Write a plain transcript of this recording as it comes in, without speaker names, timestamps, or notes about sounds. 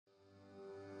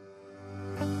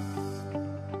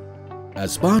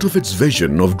As part of its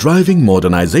vision of driving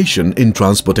modernization in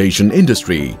transportation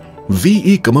industry,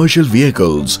 VE Commercial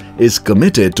Vehicles is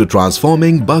committed to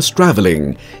transforming bus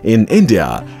traveling in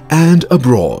India and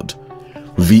abroad.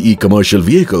 VE Commercial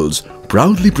Vehicles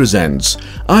proudly presents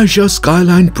Eicher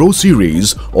Skyline PRO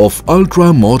series of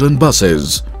ultra-modern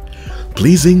buses.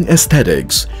 Pleasing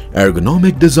aesthetics,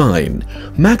 ergonomic design,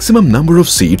 maximum number of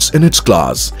seats in its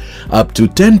class, up to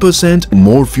 10%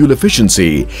 more fuel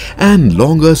efficiency and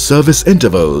longer service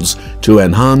intervals to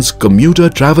enhance commuter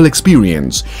travel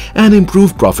experience and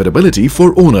improve profitability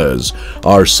for owners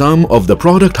are some of the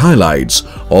product highlights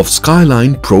of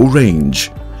Skyline PRO range.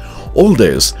 All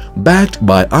this backed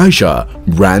by Eicher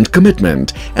brand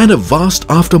commitment and a vast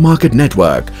aftermarket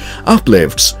network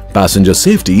uplifts passenger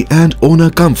safety and owner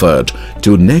comfort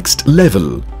to next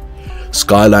level.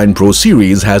 Skyline PRO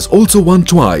series has also won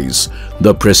twice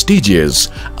the prestigious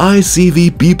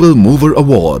ICV People Mover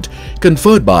Award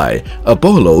conferred by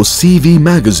Apollo CV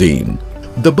magazine.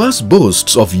 The bus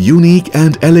boasts of unique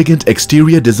and elegant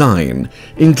exterior design,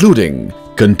 including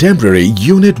contemporary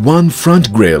Unit 1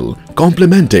 front grille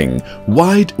complementing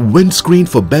wide windscreen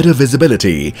for better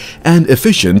visibility and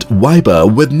efficient wiper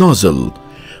with nozzle,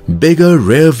 bigger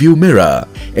rear view mirror,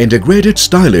 integrated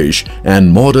stylish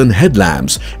and modern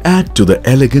headlamps add to the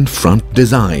elegant front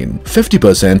design,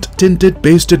 50% tinted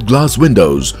pasted glass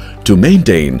windows to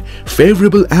maintain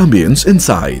favorable ambience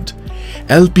inside,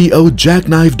 LPO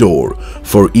jackknife door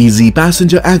for easy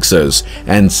passenger access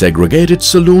and segregated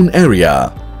saloon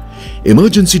area,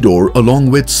 emergency door along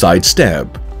with side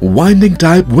step, winding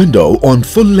type window on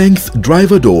full-length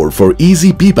driver door for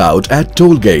easy peep out at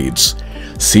toll gates,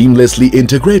 seamlessly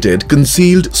integrated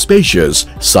concealed spacious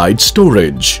side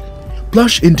storage,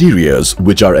 plush interiors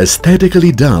which are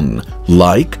aesthetically done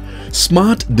like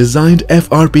smart designed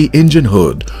FRP engine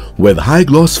hood with high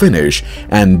gloss finish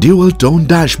and dual tone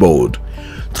dashboard,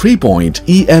 3-point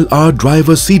ELR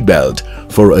driver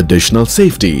seatbelt for additional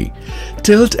safety,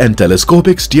 tilt and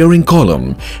telescopic steering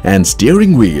column and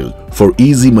steering wheel for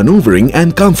easy maneuvering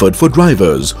and comfort for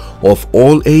drivers of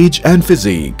all age and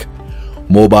physique,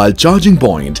 mobile charging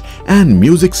point and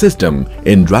music system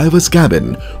in driver's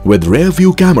cabin with rear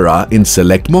view camera in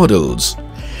select models,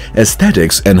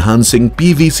 aesthetics enhancing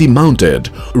PVC mounted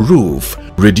roof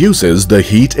reduces the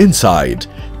heat inside,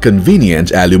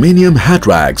 convenient aluminium hat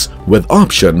racks with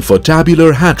option for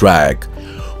tabular hat rack,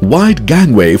 wide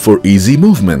gangway for easy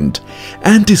movement,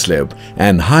 anti-slip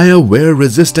and higher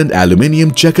wear-resistant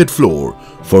aluminium checkered floor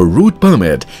for route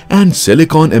permit and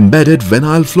silicone embedded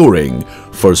vinyl flooring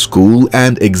for school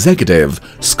and executive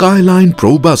Skyline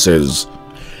PRO buses,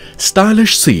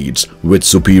 stylish seats with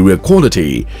superior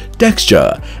quality,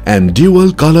 texture and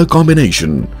dual color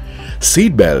combination,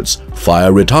 seat belts,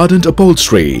 fire retardant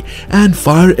upholstery and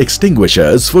fire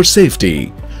extinguishers for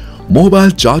safety,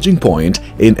 mobile charging point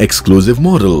in exclusive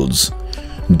models,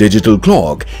 digital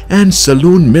clock and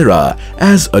saloon mirror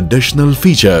as additional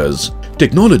features.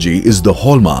 Technology is the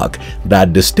hallmark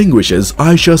that distinguishes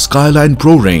Eicher Skyline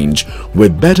PRO range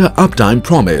with better uptime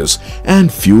promise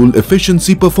and fuel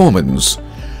efficiency performance.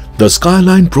 The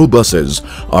Skyline PRO buses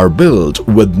are built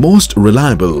with most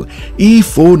reliable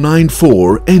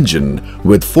E494 engine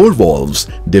with 4 valves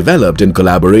developed in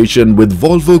collaboration with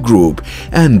Volvo Group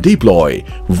and deploy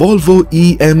Volvo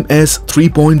EMS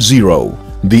 3.0.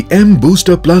 The M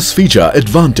Booster Plus feature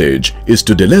advantage is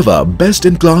to deliver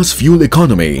best-in-class fuel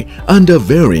economy under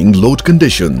varying load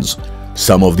conditions.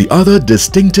 Some of the other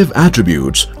distinctive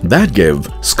attributes that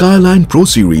give Skyline PRO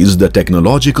series the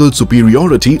technological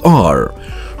superiority are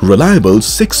reliable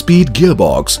 6-speed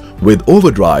gearbox with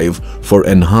overdrive for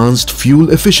enhanced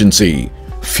fuel efficiency,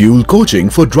 fuel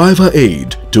coaching for driver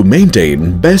aid to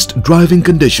maintain best driving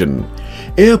condition,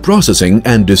 air processing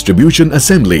and distribution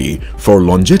assembly for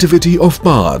longevity of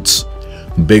parts,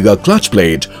 bigger clutch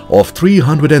plate of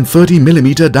 330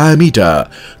 mm diameter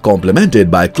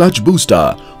complemented by clutch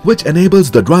booster which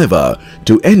enables the driver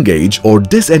to engage or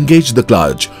disengage the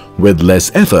clutch with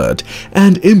less effort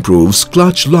and improves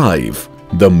clutch life.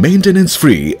 The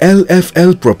maintenance-free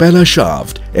LFL propeller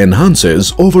shaft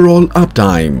enhances overall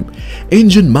uptime,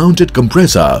 engine-mounted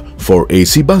compressor for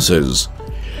AC buses.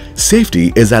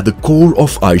 Safety is at the core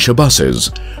of Eicher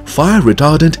buses. Fire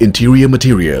retardant interior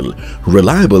material,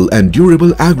 reliable and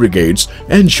durable aggregates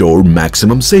ensure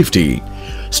maximum safety.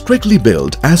 Strictly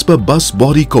built as per bus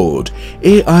body code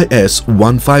AIS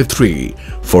 153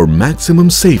 for maximum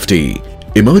safety.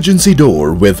 Emergency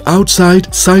door with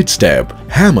outside side step,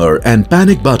 hammer and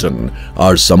panic button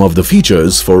are some of the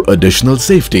features for additional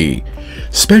safety.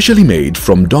 Specially made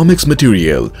from Domix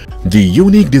material, the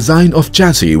unique design of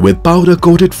chassis with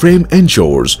powder-coated frame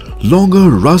ensures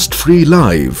longer rust-free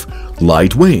life,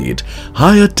 lightweight,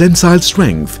 higher tensile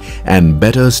strength and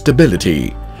better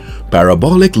stability.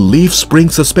 Parabolic leaf spring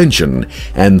suspension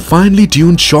and finely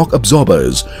tuned shock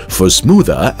absorbers for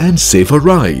smoother and safer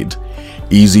ride.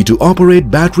 Easy to operate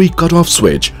battery cutoff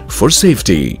switch for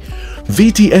safety.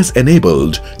 VTS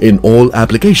enabled in all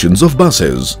applications of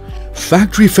buses.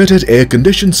 Factory fitted air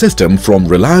conditioned system from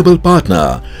reliable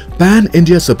partner. Pan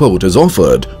India support is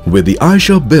offered with the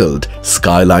Eicher built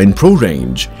Skyline Pro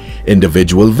range.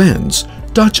 Individual vents,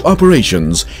 touch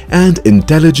operations and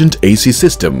intelligent AC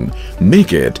system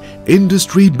make it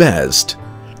industry best.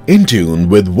 In tune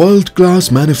with world-class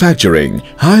manufacturing,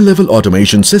 high-level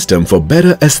automation system for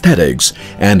better aesthetics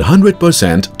and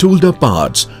 100% tooled-up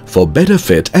parts for better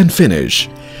fit and finish.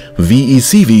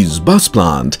 VECV's bus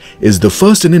plant is the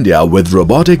first in India with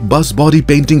robotic bus body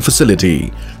painting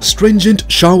facility. Stringent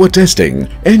shower testing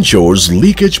ensures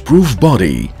leakage-proof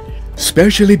body.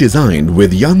 Specially designed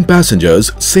with young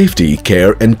passengers' safety,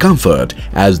 care and comfort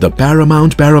as the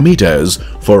paramount parameters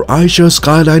for Eicher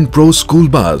Skyline PRO School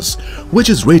bus, which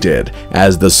is rated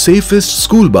as the safest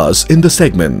school bus in the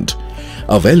segment.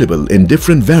 Available in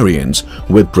different variants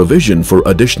with provision for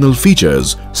additional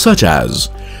features such as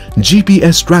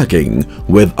GPS tracking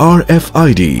with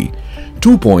RFID,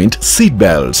 2-point seat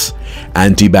belts,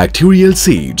 antibacterial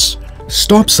seats,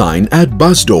 stop sign at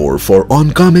bus door for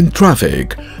oncoming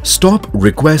traffic, stop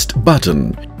request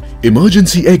button,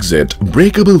 emergency exit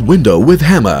breakable window with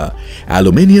hammer,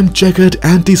 aluminium checkered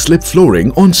anti-slip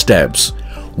flooring on steps,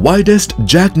 widest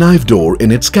jackknife door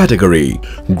in its category,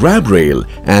 grab rail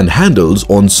and handles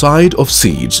on side of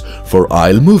seats for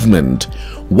aisle movement,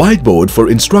 whiteboard for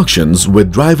instructions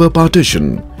with driver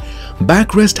partition,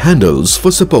 backrest handles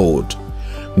for support,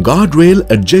 guardrail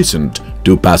adjacent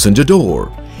to passenger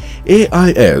door,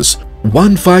 AIS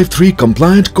 153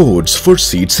 compliant codes for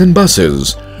seats in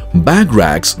buses, bag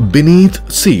racks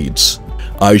beneath seats.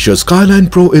 Eicher Skyline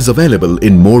Pro is available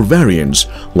in more variants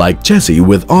like chassis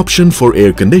with option for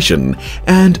air condition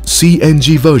and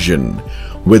CNG version.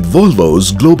 With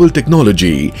Volvo's global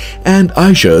technology and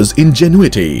Eicher's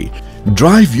ingenuity,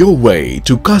 drive your way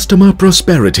to customer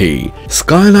prosperity.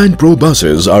 Skyline Pro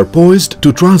buses are poised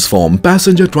to transform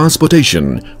passenger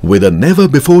transportation with a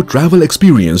never-before travel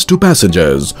experience to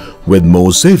passengers, with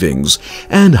more savings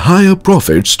and higher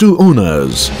profits to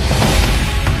owners.